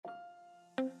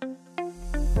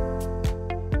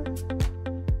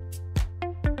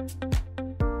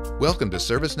Welcome to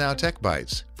ServiceNow Tech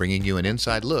Bytes, bringing you an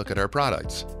inside look at our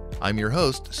products. I'm your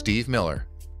host, Steve Miller.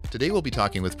 Today we'll be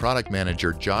talking with product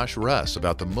manager Josh Russ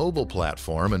about the mobile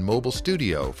platform and mobile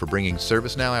studio for bringing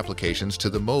ServiceNow applications to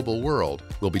the mobile world.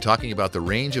 We'll be talking about the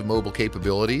range of mobile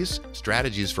capabilities,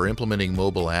 strategies for implementing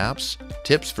mobile apps,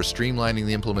 tips for streamlining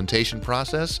the implementation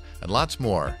process, and lots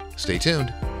more. Stay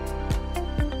tuned.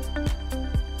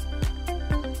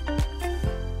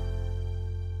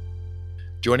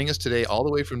 Joining us today all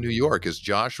the way from New York is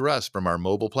Josh Russ from our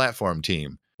mobile platform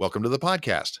team. Welcome to the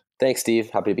podcast. Thanks,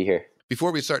 Steve. Happy to be here.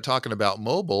 Before we start talking about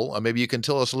mobile, maybe you can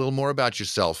tell us a little more about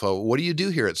yourself. What do you do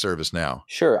here at ServiceNow?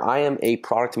 Sure. I am a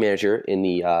product manager in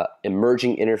the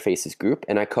Emerging Interfaces group,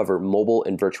 and I cover mobile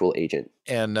and virtual agent.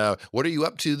 And what are you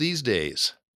up to these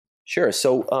days? Sure.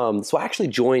 So I actually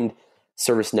joined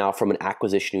ServiceNow from an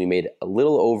acquisition we made a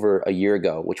little over a year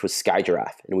ago, which was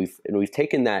SkyGiraffe, and we've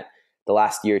taken that the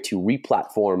last year to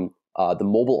re-platform the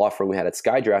mobile offering we had at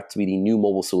SkyGiraffe to be the new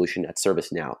mobile solution at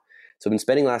ServiceNow. So I've been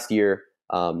spending last year,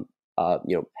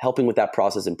 helping with that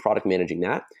process and product managing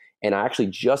that. And I actually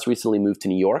just recently moved to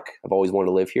New York. I've always wanted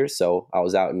to live here, so I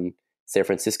was out in San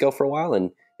Francisco for a while,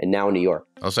 and now in New York.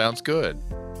 Oh, sounds good.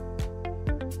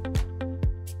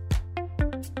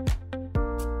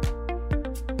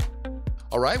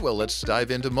 All right, well, let's dive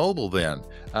into mobile then.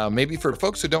 Maybe for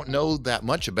folks who don't know that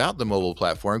much about the mobile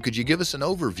platform, could you give us an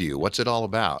overview? What's it all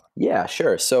about? Yeah,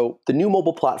 sure. So the new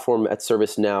mobile platform at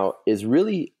ServiceNow is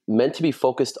really meant to be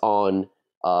focused on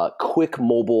quick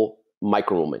mobile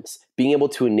micro moments, being able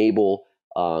to enable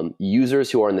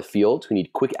users who are in the field who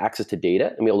need quick access to data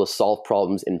and be able to solve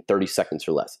problems in 30 seconds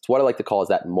or less. It's what I like to call is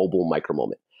that mobile micro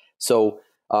moment. So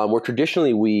where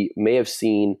traditionally we may have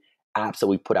seen apps that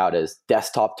we put out as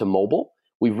desktop to mobile,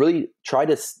 we've really tried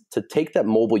to take that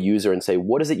mobile user and say,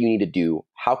 what is it you need to do?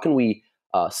 How can we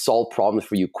solve problems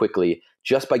for you quickly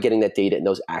just by getting that data and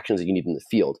those actions that you need in the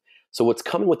field? So what's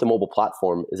coming with the mobile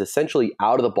platform is essentially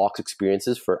out-of-the-box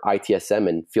experiences for ITSM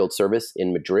and field service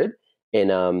in Madrid,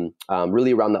 and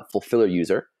really around that fulfiller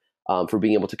user for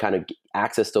being able to kind of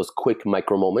access those quick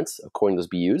micro moments according to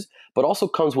those BUs, but also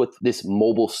comes with this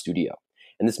mobile studio.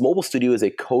 And this mobile studio is a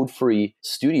code-free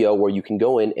studio where you can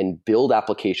go in and build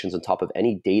applications on top of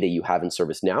any data you have in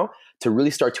ServiceNow to really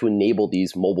start to enable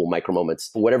these mobile micro moments,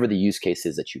 whatever the use case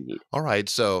is that you need. All right.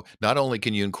 So not only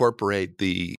can you incorporate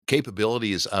the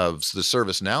capabilities of the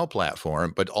ServiceNow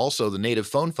platform, but also the native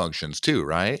phone functions too,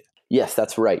 right? Yes,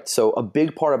 that's right. So a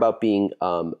big part about being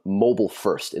mobile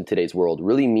first in today's world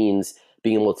really means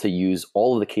being able to use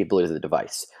all of the capabilities of the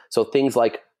device. So things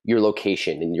like your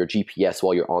location and your GPS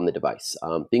while you're on the device.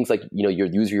 Things like your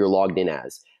user you're logged in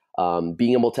as,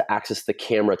 being able to access the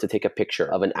camera to take a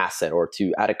picture of an asset or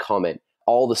to add a comment,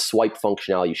 all the swipe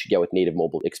functionality you should get with native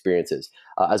mobile experiences,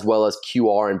 as well as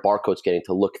QR and barcodes getting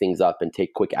to look things up and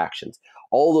take quick actions.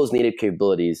 All those native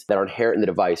capabilities that are inherent in the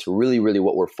device are really, really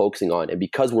what we're focusing on. And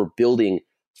because we're building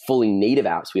fully native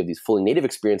apps, we have these fully native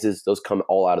experiences, those come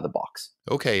all out of the box.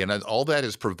 Okay, and all that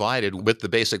is provided with the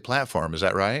basic platform, is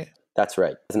that right? That's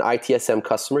right. As an ITSM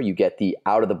customer, you get the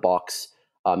out-of-the-box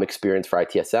experience for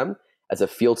ITSM. As a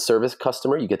field service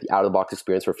customer, you get the out-of-the-box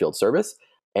experience for field service.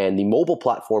 And the mobile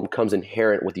platform comes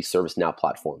inherent with the ServiceNow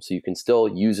platform. So you can still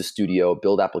use a studio,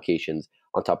 build applications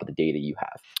on top of the data you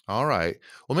have. All right.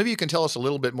 Well, maybe you can tell us a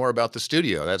little bit more about the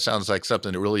studio. That sounds like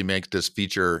something that really makes this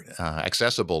feature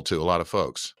accessible to a lot of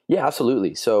folks. Yeah,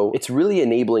 absolutely. So it's really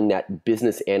enabling that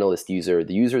business analyst user,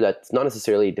 the user that's not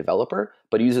necessarily a developer,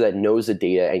 but a user that knows the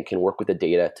data and can work with the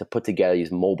data to put together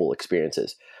these mobile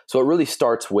experiences. So it really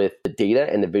starts with the data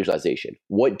and the visualization.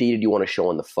 What data do you want to show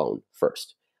on the phone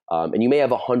first? And you may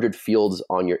have 100 fields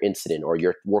on your incident or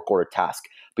your work order task,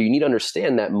 but you need to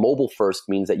understand that mobile first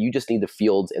means that you just need the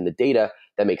fields and the data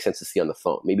that makes sense to see on the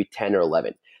phone, maybe 10 or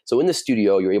 11. So in the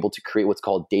studio, you're able to create what's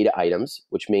called data items,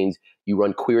 which means you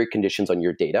run query conditions on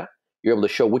your data. You're able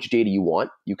to show which data you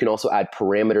want. You can also add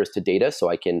parameters to data, so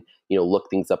I can look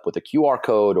things up with a QR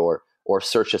code or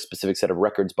search a specific set of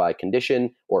records by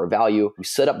condition or a value. You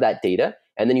set up that data,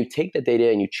 and then you take that data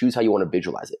and you choose how you want to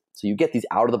visualize it. So you get these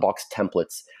out-of-the-box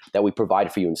templates that we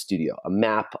provide for you in Studio: a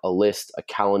map, a list, a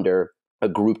calendar, a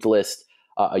grouped list,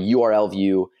 a URL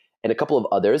view, and a couple of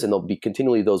others. And they'll be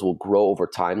continually, those will grow over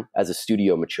time as the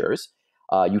Studio matures.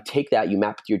 You take that, you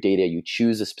map it to your data, you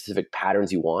choose the specific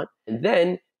patterns you want, and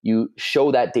then you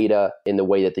show that data in the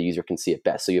way that the user can see it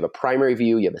best. So you have a primary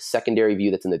view, you have a secondary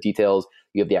view that's in the details,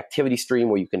 you have the activity stream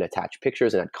where you can attach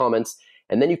pictures and add comments,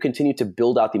 and then you continue to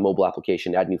build out the mobile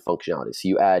application, add new functionality. So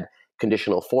you add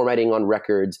conditional formatting on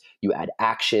records, you add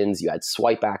actions, you add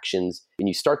swipe actions, and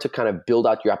you start to kind of build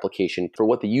out your application for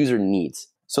what the user needs.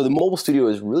 So the Mobile Studio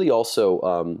is really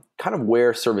also kind of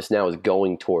where ServiceNow is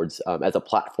going towards as a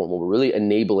platform, where we're really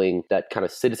enabling that kind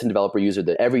of citizen developer user,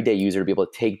 the everyday user, to be able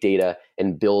to take data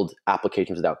and build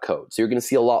applications without code. So you're going to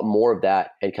see a lot more of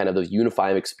that and kind of those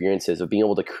unifying experiences of being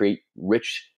able to create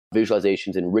rich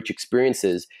visualizations and rich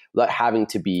experiences without having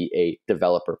to be a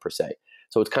developer per se.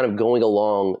 So it's kind of going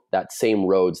along that same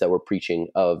roads that we're preaching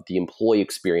of the employee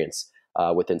experience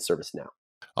within ServiceNow.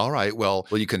 All right. Well,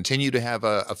 will you continue to have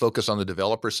a focus on the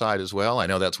developer side as well? I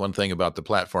know that's one thing about the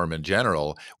platform in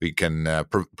general. We can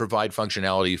provide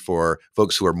functionality for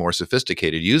folks who are more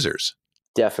sophisticated users.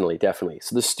 Definitely, definitely.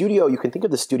 So the studio, you can think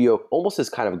of the studio almost as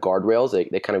kind of guardrails.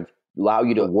 They kind of allow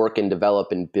you to work and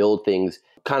develop and build things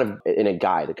kind of in a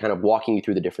guide, kind of walking you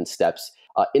through the different steps.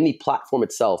 In the platform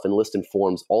itself, in List and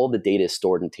Forms, all of the data is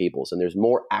stored in tables, and there's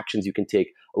more actions you can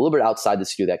take a little bit outside the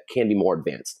studio that can be more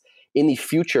advanced. In the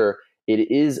future, it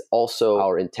is also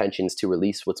our intentions to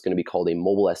release what's going to be called a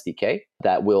mobile SDK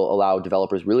that will allow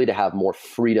developers really to have more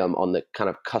freedom on the kind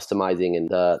of customizing and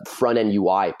the front-end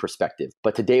UI perspective.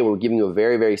 But today we're giving you a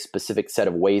very, very specific set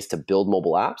of ways to build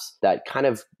mobile apps that kind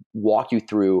of walk you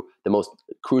through the most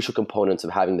crucial components of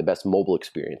having the best mobile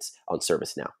experience on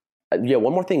ServiceNow.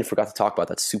 One more thing I forgot to talk about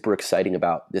that's super exciting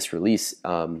about this release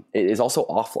is also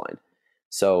offline.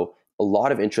 So a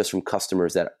lot of interest from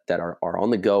customers that are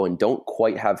on the go and don't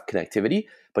quite have connectivity,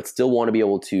 but still want to be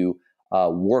able to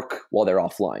work while they're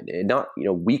offline. And not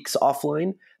weeks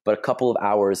offline, but a couple of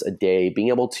hours a day, being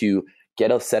able to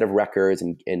get a set of records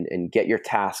and get your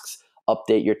tasks,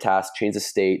 update your tasks, change the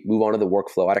state, move on to the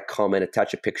workflow, add a comment,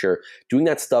 attach a picture. Doing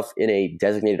that stuff in a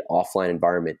designated offline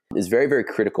environment is very, very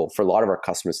critical for a lot of our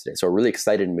customers today. So we're really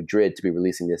excited in Madrid to be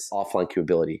releasing this offline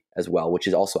capability as well, which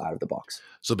is also out of the box.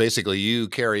 So basically, you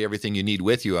carry everything you need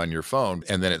with you on your phone,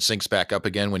 and then it syncs back up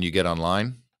again when you get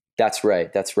online? That's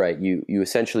right. That's right. You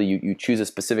essentially you choose a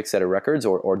specific set of records,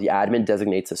 or the admin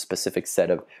designates a specific set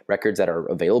of records that are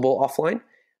available offline.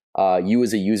 You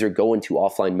as a user go into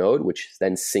offline mode, which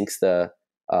then syncs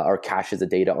or caches the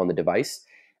data on the device.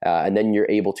 And then you're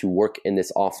able to work in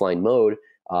this offline mode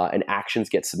and actions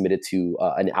get submitted to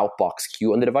an outbox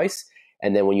queue on the device.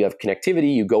 And then when you have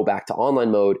connectivity, you go back to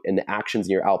online mode and the actions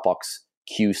in your outbox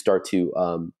queue start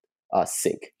to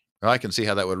sync. Well, I can see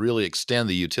how that would really extend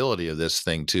the utility of this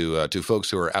thing to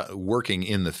folks who are working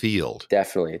in the field.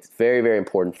 Definitely. It's very, very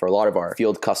important for a lot of our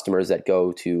field customers that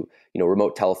go to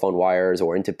remote telephone wires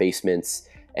or into basements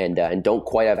and don't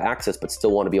quite have access but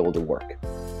still want to be able to work.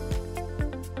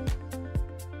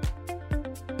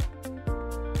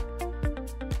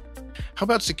 How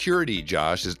about security,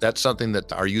 Josh? Is that something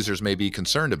that our users may be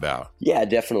concerned about? Yeah,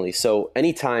 definitely. So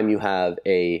anytime you have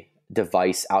a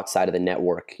device outside of the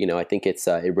network, I think it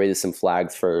raises some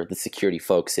flags for the security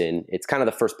folks. And it's kind of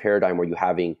the first paradigm where you're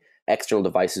having external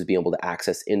devices being able to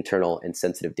access internal and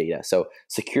sensitive data. So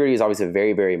security is always a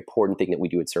very, very important thing that we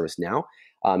do at ServiceNow.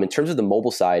 In terms of the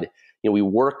mobile side, we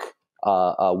work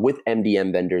with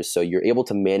MDM vendors, so you're able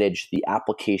to manage the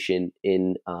application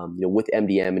in with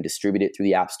MDM and distribute it through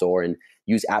the App Store and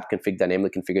use app config,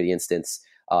 dynamically configure the instance,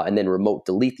 and then remote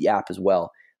delete the app as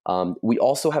well. We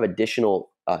also have additional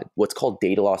what's called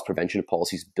data loss prevention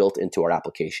policies built into our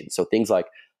application. So things like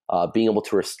being able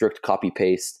to restrict copy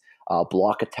paste,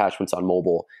 block attachments on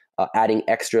mobile, adding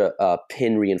extra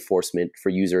PIN reinforcement for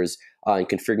users, and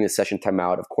configuring the session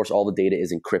timeout. Of course, all the data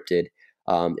is encrypted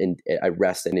at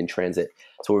rest and in transit.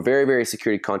 So we're very, very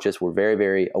security conscious. We're very,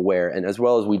 very aware. And as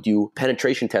well as we do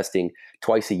penetration testing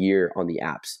twice a year on the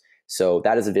apps. So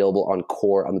that is available on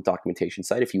core on the documentation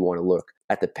site if you want to look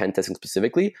at the pen testing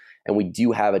specifically. And we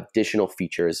do have additional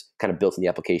features kind of built in the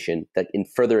application that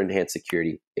further enhance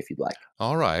security if you'd like.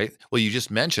 All right. Well, you just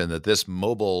mentioned that this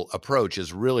mobile approach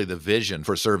is really the vision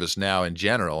for ServiceNow in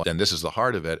general, and this is the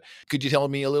heart of it. Could you tell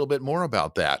me a little bit more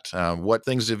about that? What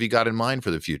things have you got in mind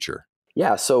for the future?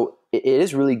 Yeah, so it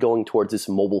is really going towards this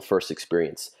mobile-first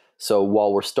experience. So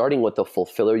while we're starting with the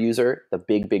fulfiller user, the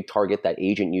big target, that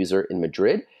agent user in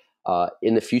Madrid,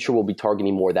 in the future, we'll be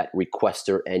targeting more that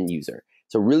requester end user.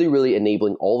 So really, really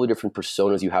enabling all the different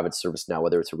personas you have at ServiceNow,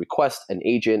 whether it's a request, an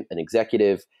agent, an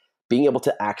executive, being able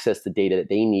to access the data that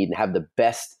they need and have the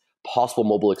best possible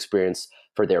mobile experience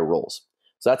for their roles.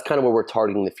 So that's kind of where we're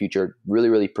targeting the future, really,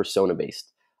 really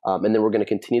persona-based. And then we're going to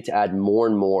continue to add more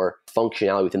and more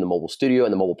functionality within the mobile studio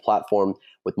and the mobile platform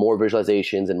with more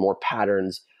visualizations and more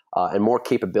patterns and more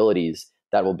capabilities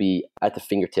that will be at the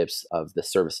fingertips of the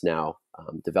ServiceNow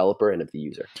developer and of the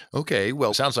user. Okay,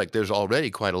 well, sounds like there's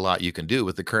already quite a lot you can do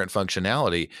with the current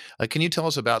functionality. Can you tell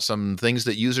us about some things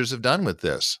that users have done with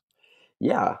this?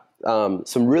 Yeah.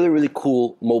 Some really, really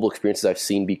cool mobile experiences I've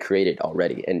seen be created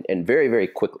already and very, very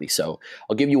quickly. So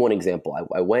I'll give you one example.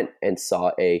 I went and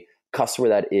saw a customer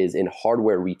that is in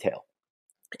hardware retail.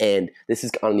 And this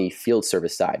is on the field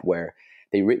service side where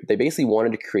they basically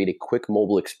wanted to create a quick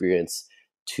mobile experience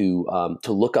to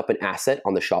look up an asset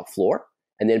on the shop floor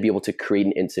and then be able to create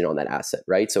an incident on that asset,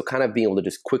 right? So kind of being able to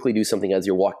just quickly do something as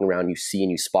you're walking around, you see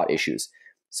and you spot issues.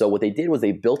 So what they did was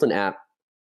they built an app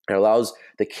that allows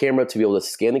the camera to be able to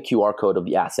scan the QR code of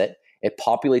the asset. It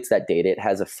populates that data. It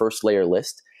has a first layer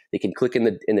list. They can click in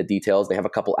the details. They have a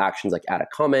couple actions like add a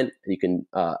comment. You can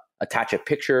attach a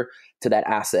picture to that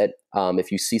asset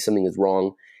if you see something is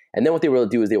wrong. And then what they were able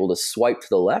to do is they were able to swipe to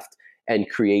the left and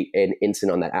create an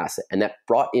incident on that asset. And that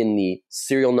brought in the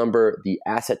serial number, the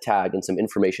asset tag, and some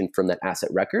information from that asset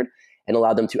record and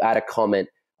allowed them to add a comment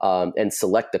and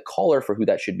select the caller for who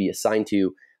that should be assigned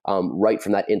to right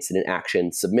from that incident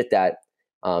action, submit that,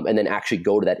 and then actually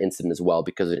go to that incident as well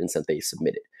because of the incident they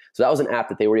submitted. So that was an app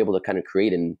that they were able to kind of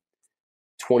create in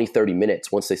 20, 30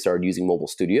 minutes once they started using Mobile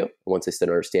Studio, once they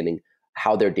started understanding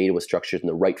how their data was structured and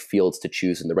the right fields to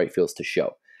choose and the right fields to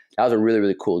show. That was a really,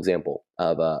 really cool example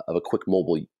of a quick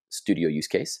mobile studio use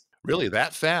case. Really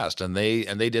that fast, and they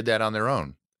did that on their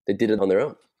own. They did it on their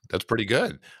own. That's pretty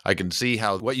good. I can see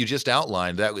how what you just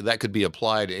outlined, that could be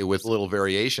applied with little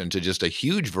variation to just a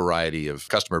huge variety of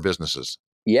customer businesses.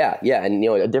 Yeah. And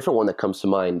a different one that comes to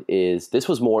mind is this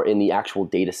was more in the actual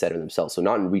data center themselves. So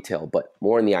not in retail, but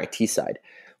more in the IT side,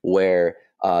 where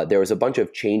there was a bunch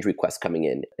of change requests coming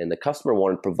in, and the customer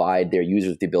wanted to provide their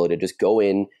users the ability to just go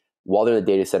in while they're in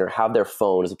the data center, have their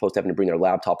phone as opposed to having to bring their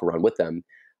laptop around with them,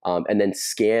 and then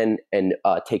scan and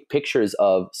take pictures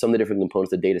of some of the different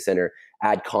components of the data center,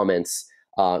 add comments,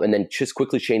 and then just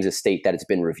quickly change the state that it's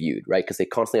been reviewed, right? Because they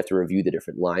constantly have to review the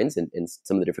different lines and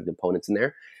some of the different components in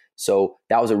there. So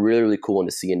that was a really, really cool one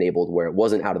to see enabled where it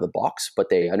wasn't out of the box, but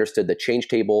they understood the change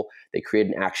table. They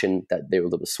created an action that they were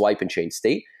able to swipe and change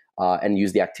state and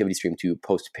use the activity stream to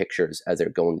post pictures as they're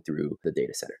going through the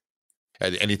data center.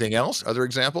 Anything else? Other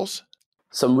examples?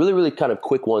 Some really, really kind of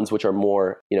quick ones, which are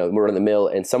more, more in the mill,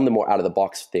 and some of the more out of the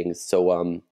box things.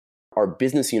 So our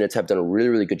business units have done a really,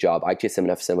 really good job, ITSM and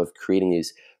FSM, of creating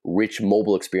these rich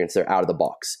mobile experiences that are out of the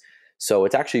box. So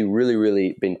it's actually really,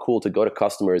 really been cool to go to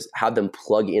customers, have them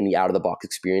plug in the out of the box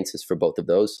experiences for both of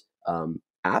those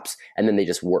apps, and then they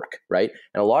just work, right?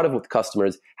 And a lot of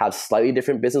customers have slightly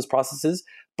different business processes,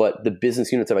 but the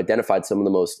business units have identified some of the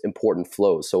most important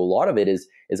flows. So a lot of it is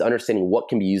understanding what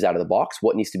can be used out of the box,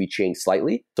 what needs to be changed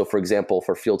slightly. So for example,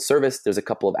 for field service, there's a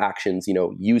couple of actions,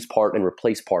 use part and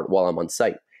replace part while I'm on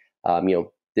site.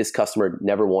 This customer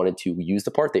never wanted to use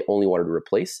the part, they only wanted to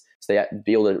replace. So they had to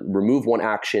be able to remove one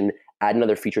action, add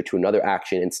another feature to another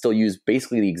action, and still use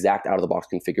basically the exact out of the box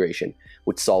configuration,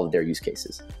 which solved their use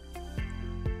cases.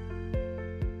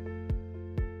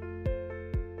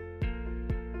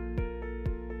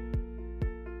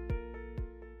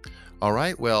 All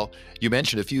right. Well, you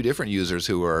mentioned a few different users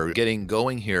who are getting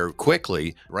going here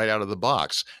quickly right out of the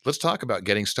box. Let's talk about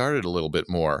getting started a little bit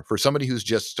more. For somebody who's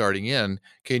just starting in,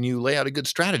 can you lay out a good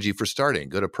strategy for starting,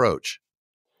 good approach?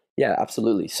 Yeah,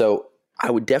 absolutely. So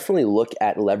I would definitely look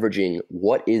at leveraging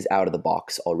what is out of the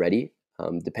box already.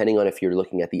 Depending on if you're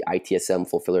looking at the ITSM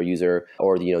fulfiller user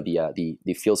or the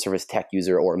field service tech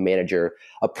user or manager,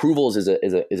 approvals is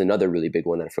another really big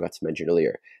one that I forgot to mention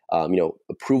earlier.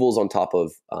 Approvals on top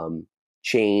of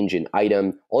change and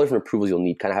item, all different approvals you'll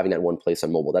need, kind of having that in one place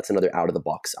on mobile. That's another out of the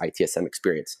box ITSM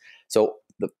experience. So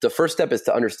the first step is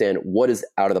to understand what is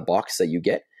out of the box that you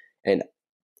get and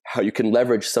how you can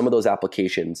leverage some of those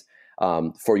applications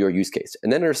for your use case,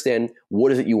 and then understand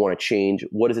what is it you want to change,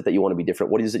 what is it that you want to be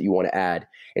different, what is it you want to add,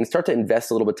 and start to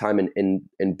invest a little bit of time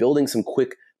in building some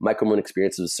quick micro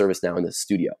experiences of ServiceNow in the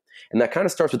studio. And that kind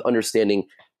of starts with understanding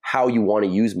how you want to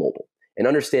use mobile and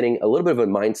understanding a little bit of a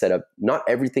mindset of not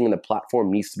everything in the platform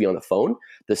needs to be on the phone.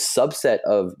 The subset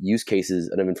of use cases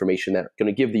and of information that are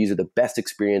going to give the user the best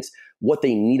experience, what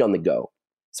they need on the go.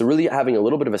 So really having a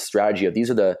little bit of a strategy of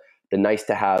these are the nice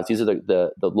to haves, these are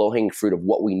the low-hanging fruit of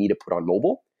what we need to put on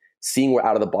mobile, seeing where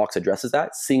out of the box addresses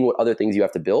that, seeing what other things you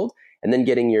have to build, and then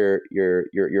getting your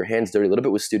hands dirty a little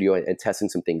bit with Studio and testing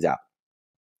some things out.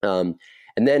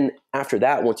 And then after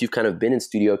that, once you've kind of been in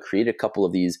Studio, created a couple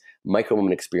of these micro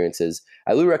moment experiences,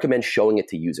 I really recommend showing it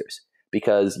to users,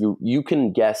 because you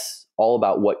can guess all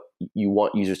about what you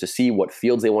want users to see, what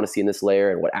fields they want to see in this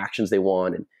layer, and what actions they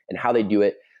want, and how they do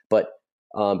it. But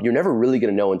you're never really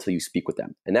going to know until you speak with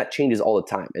them. And that changes all the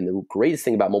time. And the greatest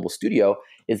thing about Mobile Studio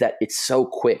is that it's so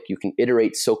quick. You can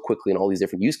iterate so quickly in all these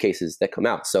different use cases that come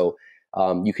out. So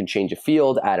you can change a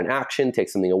field, add an action, take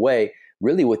something away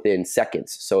really within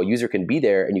seconds. So a user can be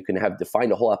there and you can have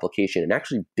defined a whole application and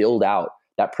actually build out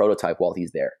that prototype while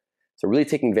he's there. So really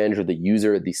taking advantage of the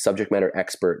user, the subject matter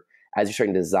expert, as you're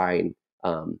starting to design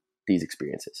these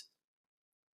experiences.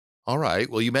 All right.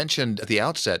 Well, you mentioned at the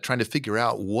outset trying to figure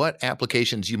out what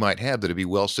applications you might have that would be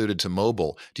well suited to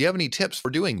mobile. Do you have any tips for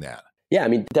doing that? Yeah, I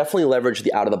mean, definitely leverage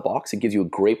the out of the box. It gives you a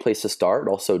great place to start.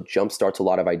 It also jumpstarts a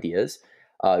lot of ideas.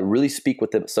 Really speak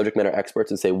with the subject matter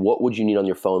experts and say, what would you need on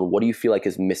your phone? What do you feel like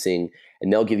is missing?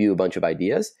 And they'll give you a bunch of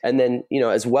ideas. And then,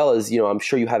 as well as, I'm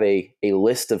sure you have a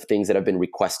list of things that have been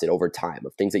requested over time,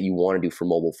 of things that you want to do for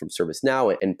mobile from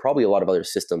ServiceNow and probably a lot of other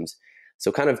systems.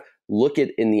 So kind of look at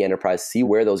in the enterprise, see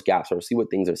where those gaps are, see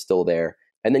what things are still there,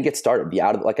 and then get started.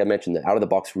 Like I mentioned, the out of the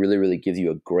box really, really gives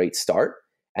you a great start.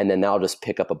 And then that'll just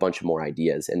pick up a bunch of more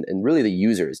ideas. And really the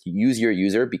users, use your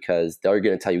user because they're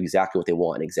going to tell you exactly what they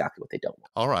want and exactly what they don't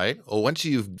want. All right. Well, once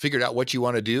you've figured out what you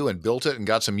want to do and built it and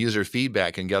got some user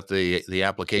feedback and got the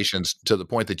applications to the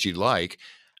point that you'd like,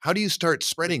 how do you start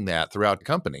spreading that throughout the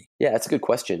company? Yeah, that's a good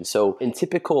question. So in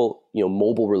typical,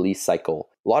 mobile release cycle,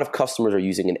 a lot of customers are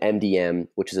using an MDM,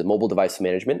 which is a mobile device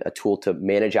management, a tool to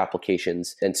manage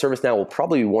applications. And ServiceNow will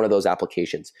probably be one of those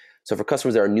applications. So for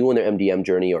customers that are new in their MDM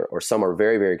journey or some are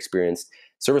very, very experienced,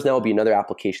 ServiceNow will be another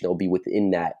application that will be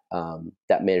within that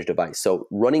managed device. So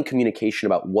running communication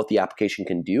about what the application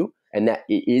can do and that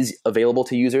it is available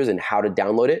to users and how to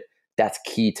download it, that's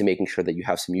key to making sure that you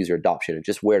have some user adoption and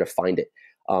just where to find it.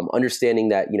 Understanding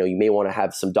that you may want to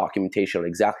have some documentation on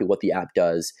exactly what the app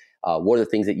does, what are the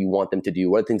things that you want them to do,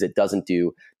 what are the things it doesn't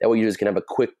do. That way users can have a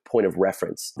quick point of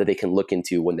reference that they can look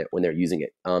into when they're using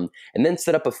it. And then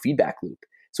set up a feedback loop.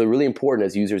 So really important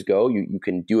as users go, you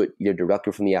can do it either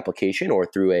directly from the application or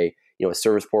through a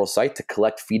service portal site to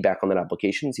collect feedback on that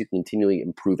application so you can continually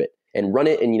improve it and run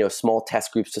it in small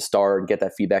test groups to start and get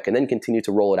that feedback and then continue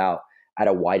to roll it out at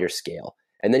a wider scale.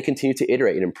 And then continue to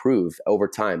iterate and improve over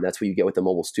time. That's what you get with the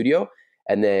Mobile Studio.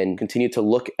 And then continue to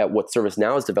look at what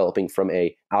ServiceNow is developing from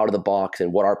a out of the box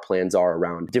and what our plans are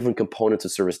around different components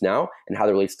of ServiceNow and how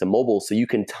that relates to mobile. So you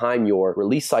can time your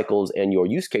release cycles and your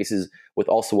use cases with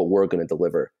also what we're going to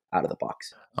deliver out of the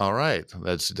box. All right.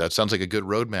 That sounds like a good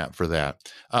roadmap for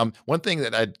that. One thing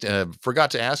that I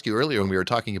forgot to ask you earlier when we were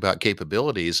talking about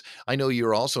capabilities, I know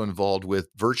you're also involved with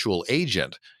Virtual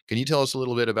Agent. Can you tell us a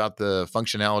little bit about the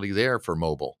functionality there for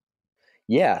mobile?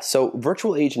 Yeah, so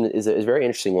Virtual Agent is a very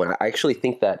interesting one. I actually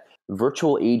think that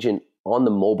Virtual Agent on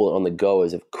the mobile and on the go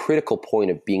is a critical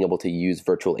point of being able to use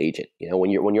Virtual Agent.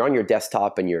 When you're on your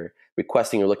desktop and you're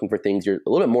requesting or looking for things, you're a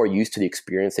little bit more used to the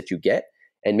experience that you get,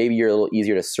 and maybe you're a little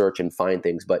easier to search and find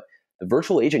things. But the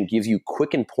Virtual Agent gives you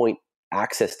quick and point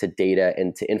access to data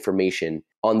and to information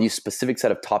on these specific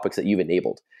set of topics that you've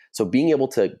enabled. So being able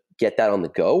to get that on the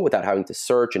go without having to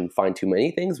search and find too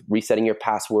many things, resetting your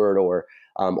password or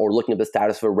looking at the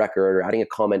status of a record or adding a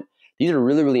comment, these are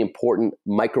really, really important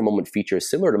micro moment features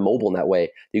similar to mobile in that way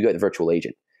that you get the Virtual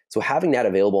Agent. So having that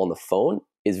available on the phone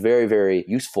is very, very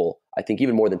useful, I think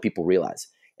even more than people realize.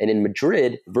 And in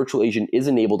Madrid, Virtual Agent is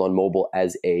enabled on mobile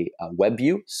as a web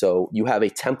view. So you have a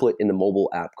template in the mobile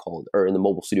app in the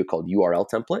Mobile Studio called URL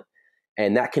template,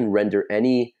 and that can render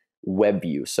any web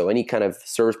view. So any kind of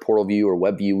service portal view or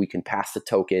web view, we can pass the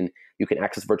token. You can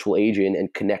access Virtual Agent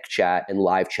and connect chat and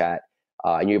live chat.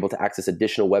 And you're able to access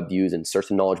additional web views and search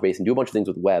the knowledge base and do a bunch of things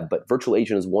with web. But Virtual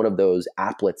Agent is one of those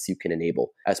applets you can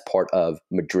enable as part of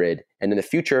Madrid. And in the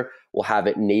future, we'll have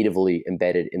it natively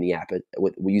embedded in the app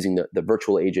using the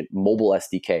Virtual Agent mobile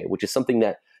SDK, which is something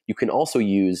that you can also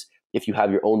use if you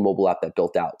have your own mobile app that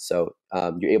built out. So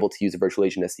you're able to use the Virtual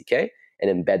Agent SDK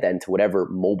and embed that into whatever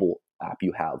mobile app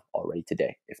you have already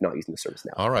today, if not using the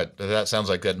ServiceNow. All right. That sounds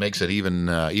like that makes it even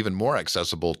more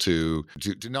accessible to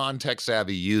non-tech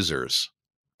savvy users.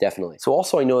 Definitely. So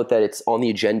also I know that it's on the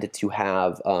agenda to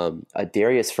have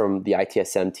Darius from the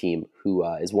ITSM team, who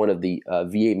is one of the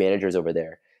VA managers over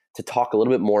there, to talk a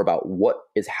little bit more about what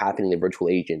is happening in Virtual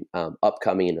Agent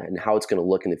upcoming and how it's going to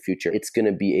look in the future. It's going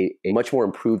to be a much more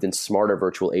improved and smarter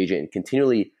Virtual Agent and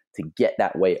continually to get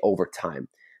that way over time.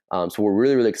 So we're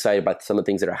really, really excited about some of the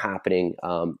things that are happening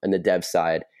on the dev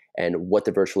side and what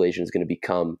the Virtual Agent is going to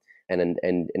become and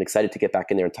excited to get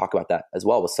back in there and talk about that as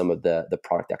well with some of the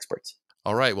product experts.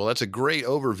 All right. Well, that's a great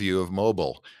overview of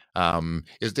mobile.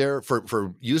 Is there,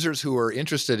 for users who are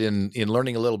interested in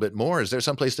learning a little bit more, is there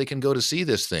someplace they can go to see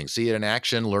this thing, see it in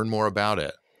action, learn more about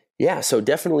it? Yeah, so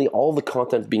definitely all the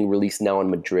content being released now in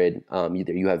Madrid.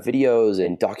 Either you have videos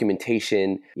and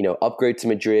documentation, upgrade to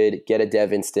Madrid, get a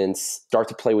dev instance, start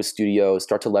to play with Studio,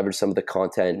 start to leverage some of the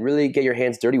content, really get your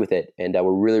hands dirty with it. And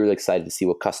we're really, really excited to see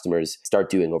what customers start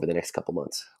doing over the next couple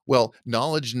months. Well,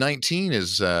 Knowledge 19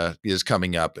 is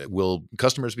coming up. Will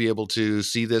customers be able to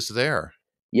see this there?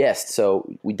 Yes, so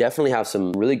we definitely have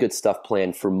some really good stuff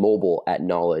planned for mobile at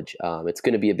Knowledge. It's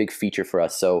going to be a big feature for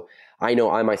us. So I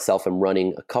know I myself am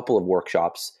running a couple of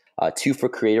workshops, 2 for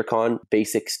CreatorCon,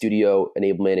 basic studio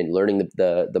enablement and learning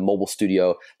the mobile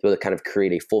studio to kind of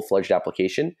create a full-fledged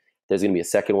application. There's going to be a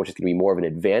second, which is going to be more of an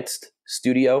advanced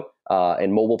studio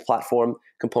and mobile platform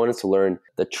components to learn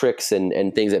the tricks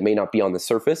and things that may not be on the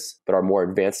surface, but are more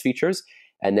advanced features.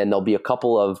 And then there'll be a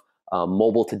couple of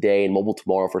mobile today and mobile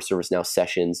tomorrow for ServiceNow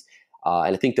sessions.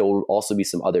 And I think there will also be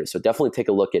some others. So definitely take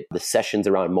a look at the sessions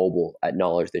around mobile at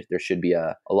Knowledge. There should be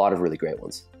a lot of really great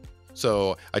ones.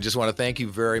 So I just want to thank you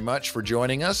very much for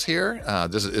joining us here.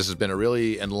 This has been a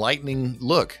really enlightening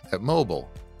look at mobile.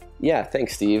 Yeah,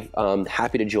 thanks, Steve.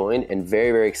 Happy to join and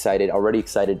very, very excited. Already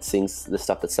excited seeing the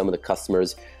stuff that some of the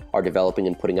customers are developing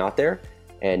and putting out there.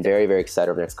 And very, very excited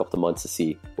over the next couple of months to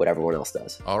see what everyone else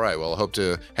does. All right. Well, I hope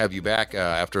to have you back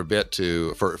after a bit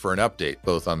for an update,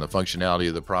 both on the functionality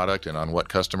of the product and on what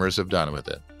customers have done with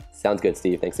it. Sounds good,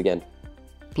 Steve. Thanks again.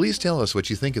 Please tell us what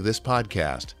you think of this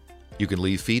podcast. You can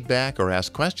leave feedback or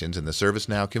ask questions in the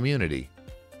ServiceNow community.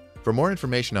 For more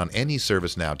information on any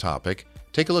ServiceNow topic,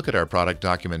 take a look at our product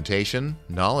documentation,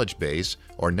 knowledge base,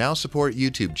 or Now Support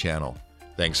YouTube channel.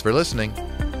 Thanks for listening.